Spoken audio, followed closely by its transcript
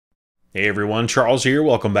Hey everyone, Charles here.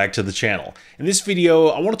 Welcome back to the channel. In this video,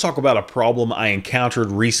 I want to talk about a problem I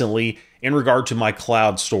encountered recently in regard to my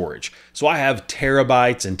cloud storage. So I have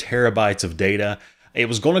terabytes and terabytes of data. It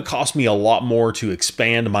was going to cost me a lot more to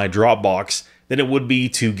expand my Dropbox than it would be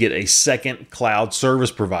to get a second cloud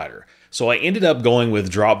service provider. So I ended up going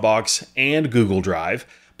with Dropbox and Google Drive,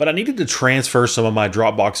 but I needed to transfer some of my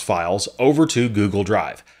Dropbox files over to Google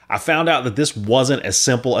Drive. I found out that this wasn't as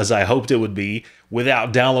simple as I hoped it would be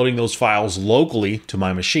without downloading those files locally to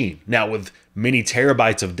my machine. Now, with many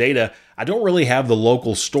terabytes of data, I don't really have the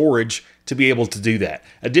local storage to be able to do that.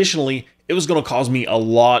 Additionally, it was going to cause me a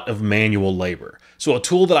lot of manual labor. So a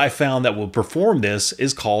tool that I found that will perform this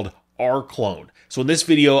is called Rclone. So in this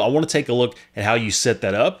video, I want to take a look at how you set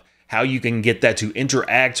that up, how you can get that to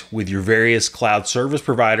interact with your various cloud service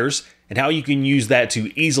providers, and how you can use that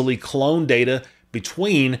to easily clone data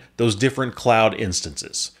between those different cloud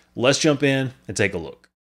instances. Let's jump in and take a look.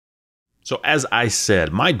 So as I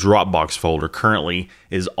said, my Dropbox folder currently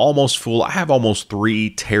is almost full. I have almost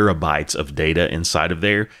 3 terabytes of data inside of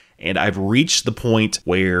there, and I've reached the point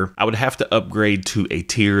where I would have to upgrade to a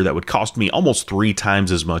tier that would cost me almost 3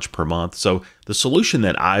 times as much per month. So the solution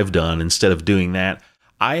that I've done, instead of doing that,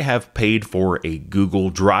 I have paid for a Google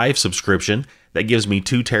Drive subscription that gives me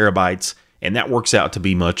 2 terabytes, and that works out to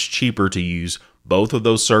be much cheaper to use both of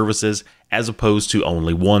those services as opposed to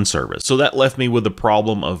only one service. So that left me with the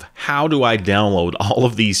problem of how do I download all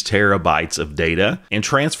of these terabytes of data and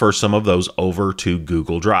transfer some of those over to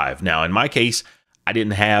Google Drive. Now, in my case, I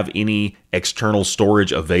didn't have any external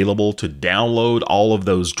storage available to download all of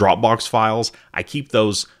those Dropbox files. I keep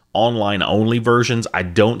those online only versions. I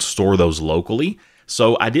don't store those locally.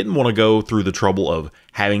 So I didn't want to go through the trouble of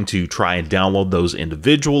having to try and download those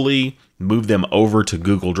individually, move them over to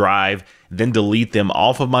Google Drive, then delete them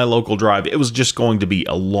off of my local drive. It was just going to be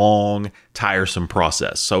a long, tiresome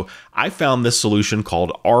process. So I found this solution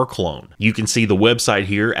called Rclone. You can see the website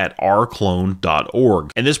here at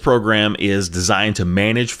rclone.org. And this program is designed to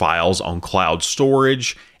manage files on cloud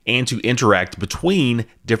storage and to interact between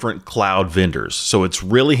different cloud vendors. So it's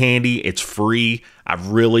really handy, it's free. I've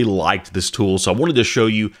really liked this tool, so I wanted to show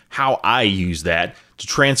you how I use that to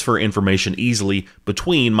transfer information easily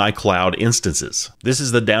between my cloud instances. This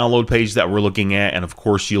is the download page that we're looking at, and of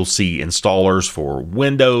course you'll see installers for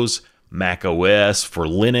Windows, Mac OS, for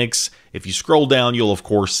Linux. If you scroll down, you'll of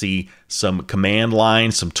course see some command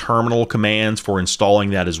lines, some terminal commands for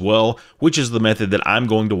installing that as well, which is the method that I'm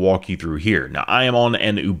going to walk you through here. Now, I am on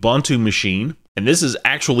an Ubuntu machine, and this is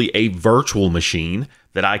actually a virtual machine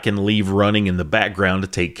that I can leave running in the background to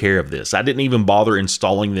take care of this. I didn't even bother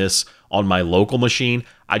installing this on my local machine.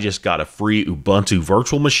 I just got a free Ubuntu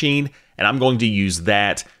virtual machine, and I'm going to use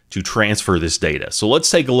that to transfer this data. So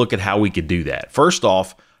let's take a look at how we could do that. First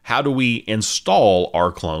off, how do we install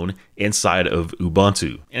Rclone inside of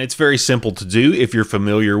Ubuntu? And it's very simple to do if you're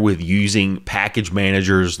familiar with using package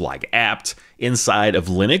managers like apt inside of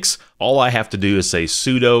Linux. All I have to do is say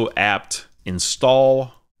sudo apt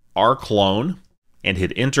install Rclone and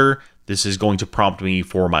hit enter. This is going to prompt me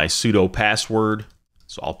for my sudo password.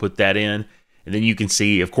 So I'll put that in. And then you can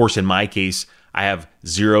see, of course, in my case, I have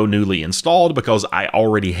 0 newly installed because I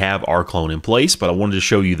already have Rclone in place, but I wanted to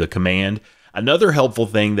show you the command. Another helpful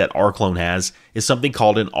thing that Rclone has is something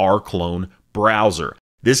called an Rclone Browser.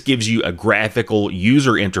 This gives you a graphical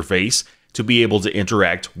user interface to be able to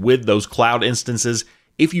interact with those cloud instances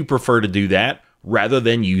if you prefer to do that rather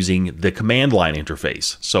than using the command line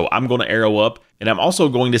interface. So I'm going to arrow up, and I'm also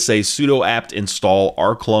going to say sudo apt install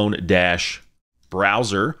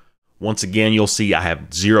Rclone-browser. Once again, you'll see I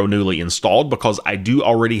have 0 newly installed because I do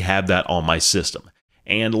already have that on my system.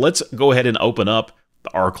 And let's go ahead and open up the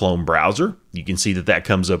Rclone browser. You can see that that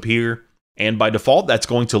comes up here. And by default, that's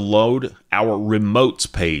going to load our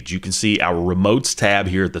remotes page. You can see our remotes tab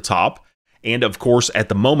here at the top. And of course, at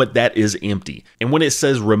the moment, that is empty. And when it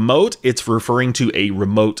says remote, it's referring to a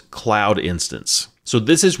remote cloud instance. So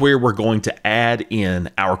this is where we're going to add in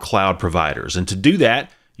our cloud providers. And to do that,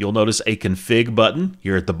 you'll notice a config button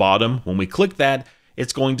here at the bottom. When we click that,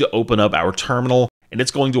 it's going to open up our terminal and it's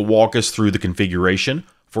going to walk us through the configuration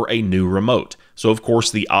for a new remote. So of course,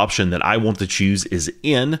 the option that I want to choose is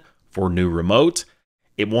in for new remote.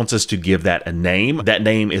 It wants us to give that a name. That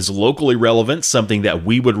name is locally relevant, something that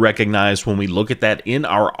we would recognize when we look at that in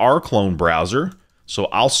our Rclone browser. So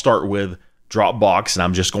I'll start with Dropbox, and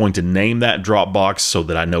I'm just going to name that Dropbox so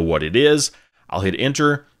that I know what it is. I'll hit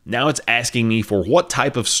enter. Now it's asking me for what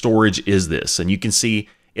type of storage is this? And you can see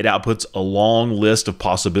it outputs a long list of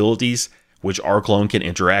possibilities which Rclone can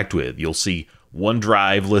interact with. You'll see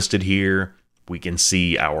OneDrive listed here. We can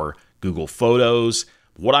see our Google Photos.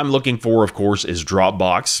 What I'm looking for, of course, is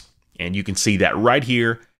Dropbox. And you can see that right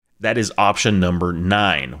here. That is option number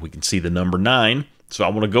 9. We can see the number 9. So I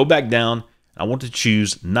want to go back down. I want to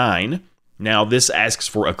choose 9. Now this asks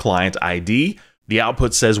for a client ID. The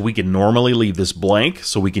output says we can normally leave this blank,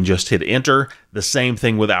 so we can just hit enter. The same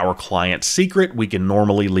thing with our client secret. We can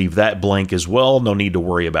normally leave that blank as well. No need to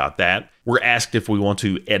worry about that. We're asked if we want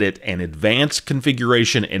to edit an advanced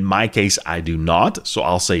configuration. In my case, I do not, so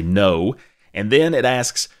I'll say no. And then it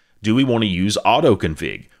asks, do we want to use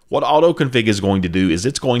autoconfig? What autoconfig is going to do is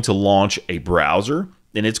it's going to launch a browser,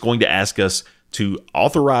 and it's going to ask us to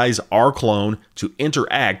authorize Rclone to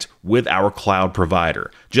interact with our cloud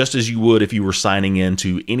provider, just as you would if you were signing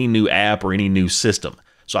into any new app or any new system.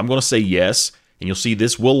 So I'm going to say yes, and you'll see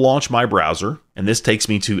this will launch my browser, and this takes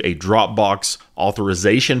me to a Dropbox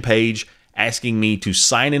authorization page asking me to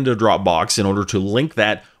sign into Dropbox in order to link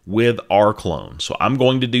that with Rclone. So I'm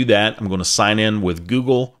going to do that. I'm going to sign in with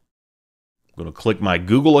Google. I'm going to click my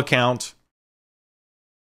Google account.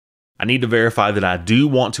 I need to verify that I do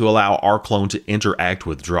want to allow Rclone to interact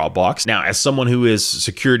with Dropbox. Now, as someone who is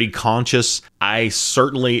security conscious, I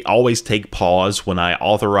certainly always take pause when I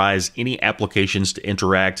authorize any applications to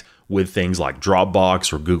interact with things like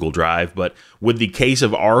Dropbox or Google Drive. But with the case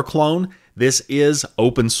of Rclone, this is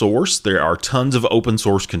open source. There are tons of open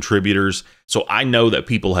source contributors. So I know that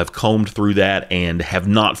people have combed through that and have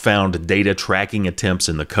not found data tracking attempts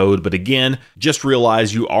in the code. But again, just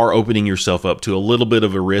realize you are opening yourself up to a little bit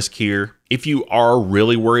of a risk here. If you are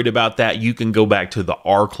really worried about that, you can go back to the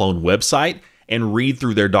Rclone website and read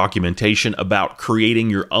through their documentation about creating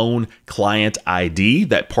your own client ID,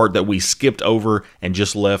 that part that we skipped over and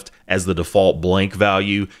just left as the default blank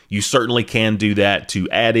value. You certainly can do that to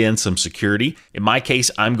add in some security. In my case,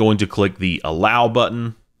 I'm going to click the Allow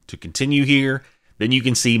button to continue here. Then you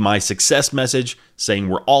can see my success message saying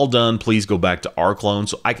we're all done. Please go back to Rclone.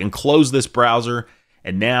 So I can close this browser,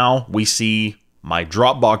 and now we see my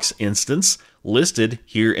Dropbox instance listed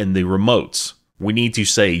here in the remotes. We need to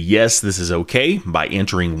say, yes, this is okay by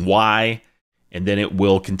entering Y, and then it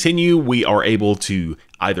will continue. We are able to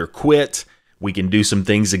either quit. We can do some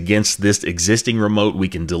things against this existing remote. We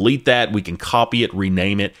can delete that. We can copy it,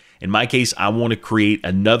 rename it. In my case, I want to create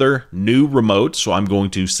another new remote. So I'm going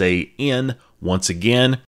to say in once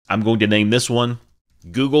again. I'm going to name this one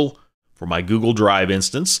Google for my Google Drive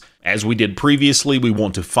instance. As we did previously, we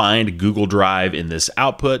want to find Google Drive in this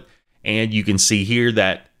output. And you can see here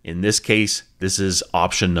that in this case, this is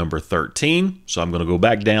option number 13. So I'm going to go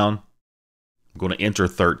back down. I'm going to enter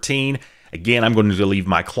 13. Again, I'm going to leave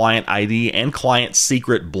my client ID and client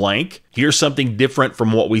secret blank. Here's something different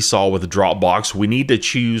from what we saw with Dropbox. We need to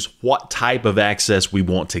choose what type of access we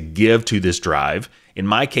want to give to this drive. In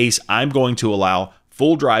my case, I'm going to allow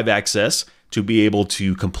full drive access to be able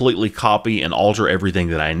to completely copy and alter everything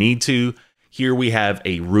that I need to. Here we have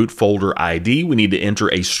a root folder ID. We need to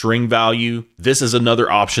enter a string value. This is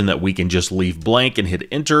another option that we can just leave blank and hit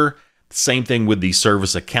enter. Same thing with the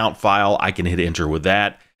service account file. I can hit enter with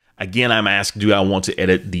that. Again, I'm asked, do I want to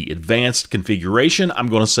edit the advanced configuration? I'm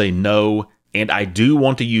going to say no. And I do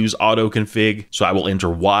want to use autoconfig. So I will enter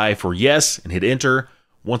Y for yes and hit enter.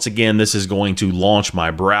 Once again, this is going to launch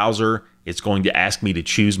my browser. It's going to ask me to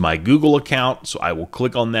choose my Google account. So I will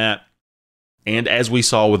click on that. And as we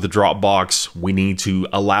saw with the Dropbox, we need to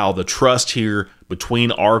allow the trust here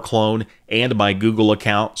between Rclone and my Google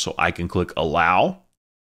account. So I can click allow.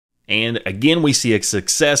 And again, we see a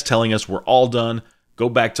success telling us we're all done. Go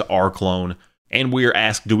back to Rclone. And we are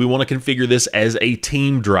asked, do we want to configure this as a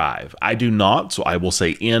team drive? I do not. So I will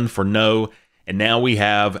say in for no. And now we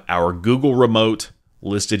have our Google Remote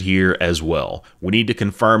listed here as well. We need to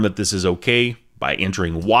confirm that this is okay by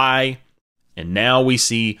entering Y. And now we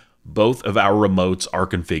see both of our remotes are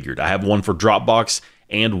configured. I have one for Dropbox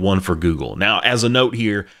and one for Google. Now, as a note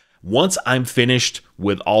here, once I'm finished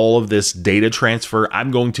with all of this data transfer,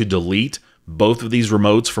 I'm going to delete both of these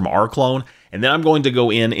remotes from Rclone, and then I'm going to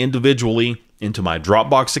go in individually into my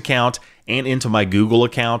Dropbox account and into my Google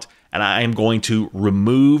account, and I am going to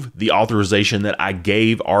remove the authorization that I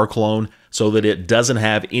gave Rclone so that it doesn't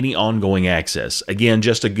have any ongoing access. Again,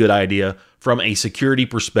 just a good idea from a security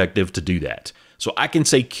perspective to do that. So I can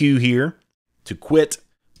say Q here to quit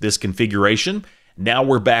this configuration. Now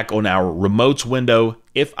we're back on our remotes window.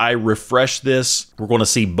 If I refresh this, we're going to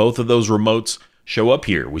see both of those remotes show up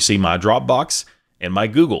here. We see my Dropbox and my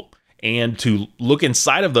Google. And to look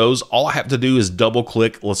inside of those, all I have to do is double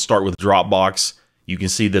click. Let's start with Dropbox. You can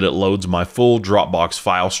see that it loads my full Dropbox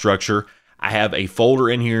file structure. I have a folder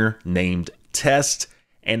in here named test,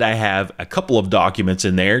 and I have a couple of documents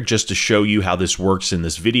in there just to show you how this works in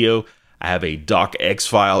this video. I have a docx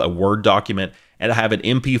file, a Word document, and I have an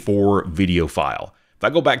MP4 video file. If I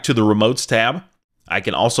go back to the Remotes tab, I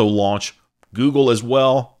can also launch Google as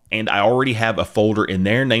well, and I already have a folder in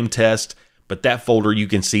there named Test, but that folder you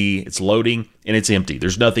can see it's loading and it's empty.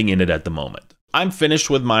 There's nothing in it at the moment. I'm finished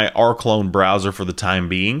with my Rclone browser for the time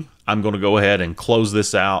being. I'm going to go ahead and close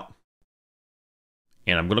this out,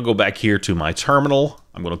 and I'm going to go back here to my terminal.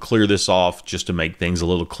 I'm going to clear this off just to make things a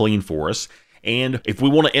little clean for us. And if we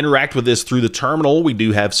want to interact with this through the terminal, we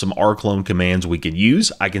do have some Rclone commands we can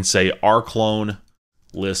use. I can say Rclone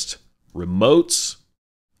list remotes,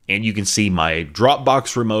 and you can see my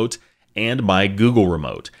Dropbox remote and my Google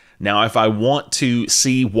remote. Now, if I want to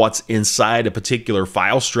see what's inside a particular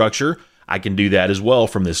file structure, I can do that as well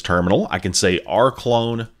from this terminal. I can say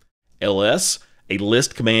Rclone ls, a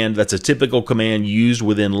list command. That's a typical command used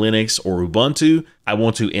within Linux or Ubuntu. I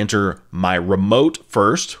want to enter my remote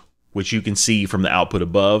first, which you can see from the output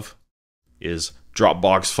above is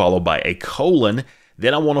Dropbox followed by a colon.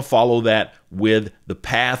 Then I want to follow that with the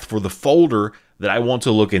path for the folder that I want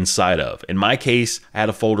to look inside of. In my case, I had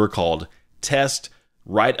a folder called test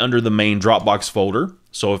right under the main Dropbox folder.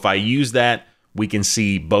 So if I use that, we can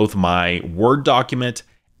see both my Word document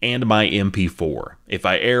and my MP4. If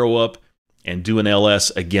I arrow up and do an ls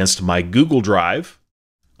against my Google Drive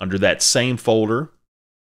under that same folder,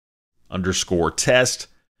 _test,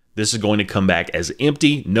 this is going to come back as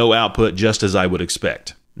empty, no output, just as I would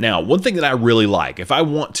expect. Now, one thing that I really like, if I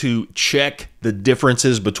want to check the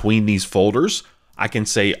differences between these folders, I can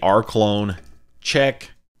say Rclone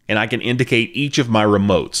check, and I can indicate each of my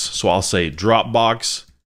remotes. So I'll say Dropbox,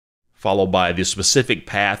 followed by the specific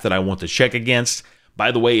path that I want to check against.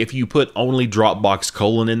 By the way, if you put only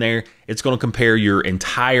Dropbox : in there, it's going to compare your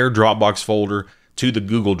entire Dropbox folder to the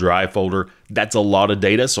Google Drive folder. That's a lot of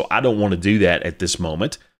data, so I don't want to do that at this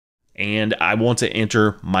moment. And I want to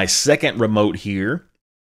enter my second remote here,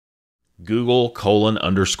 Google :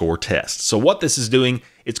 _test. So what this is doing,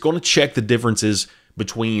 it's going to check the differences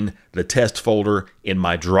between the test folder in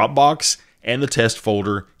my Dropbox and the test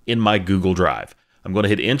folder in my Google Drive. I'm going to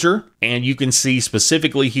hit enter, and you can see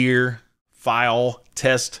specifically here, file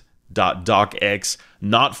test.docx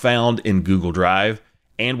not found in Google Drive,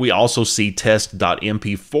 and we also see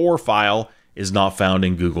test.mp4 file is not found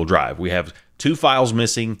in Google Drive. We have 2 files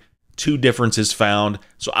missing, 2 differences found.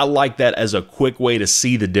 So I like that as a quick way to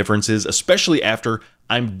see the differences, especially after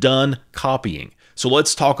I'm done copying. So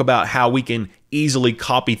let's talk about how we can easily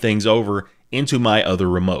copy things over into my other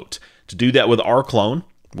remote. To do that with Rclone,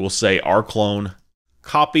 we'll say Rclone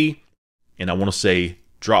copy, and I want to say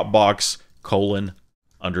Dropbox :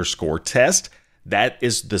 _test. That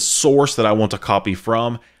is the source that I want to copy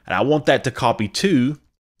from, and I want that to copy to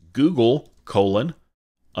Google : _test.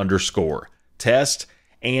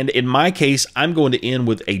 And in my case, I'm going to end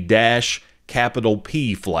with a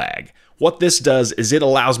 -P flag. What this does is it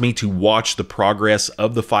allows me to watch the progress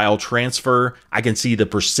of the file transfer. I can see the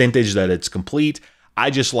percentage that it's complete.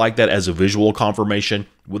 I just like that as a visual confirmation.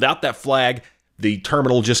 Without that flag, the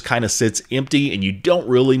terminal just kind of sits empty and you don't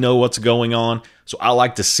really know what's going on. So I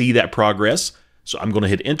like to see that progress. So I'm going to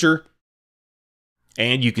hit enter,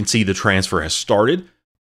 and you can see the transfer has started.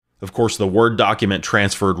 Of course, the Word document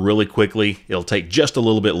transferred really quickly. It'll take just a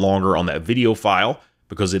little bit longer on that video file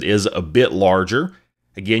because it is a bit larger.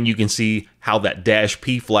 Again, you can see how that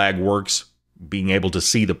 -P flag works, being able to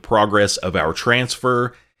see the progress of our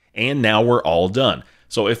transfer, and now we're all done.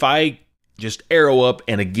 So if I just arrow up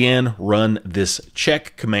and again run this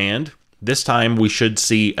check command, this time we should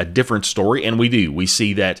see a different story, and we do. We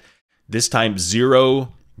see that this time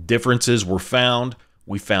 0 differences were found.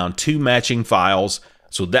 We found 2 matching files.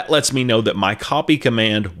 So that lets me know that my copy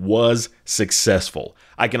command was successful.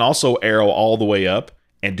 I can also arrow all the way up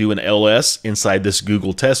and do an ls inside this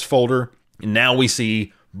Google test folder. And now we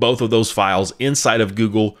see both of those files inside of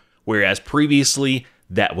Google, whereas previously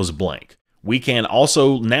that was blank. We can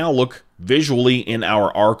also now look visually in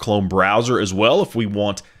our Rclone browser as well. If we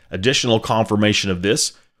want additional confirmation of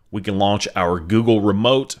this, we can launch our Google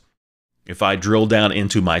Remote. If I drill down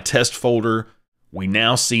into my test folder, we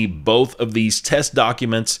now see both of these test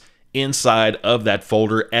documents inside of that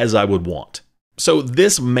folder as I would want. So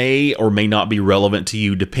this may or may not be relevant to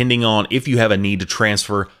you depending on if you have a need to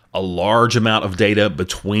transfer a large amount of data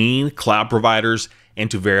between cloud providers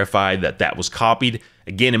and to verify that that was copied.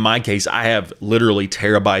 Again, in my case, I have literally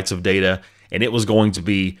terabytes of data, and it was going to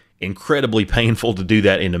be incredibly painful to do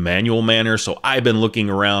that in a manual manner. So I've been looking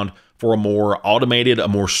around for a more automated, a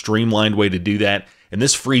more streamlined way to do that. And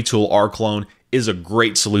this free tool, Rclone, is a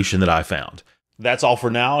great solution that I found. That's all for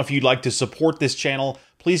now. If you'd like to support this channel,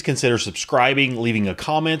 please consider subscribing, leaving a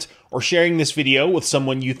comment, or sharing this video with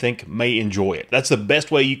someone you think may enjoy it. That's the best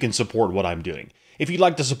way you can support what I'm doing. If you'd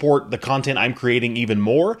like to support the content I'm creating even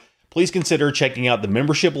more, please consider checking out the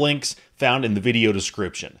membership links found in the video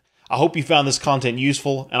description. I hope you found this content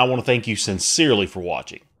useful, and I want to thank you sincerely for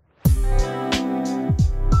watching.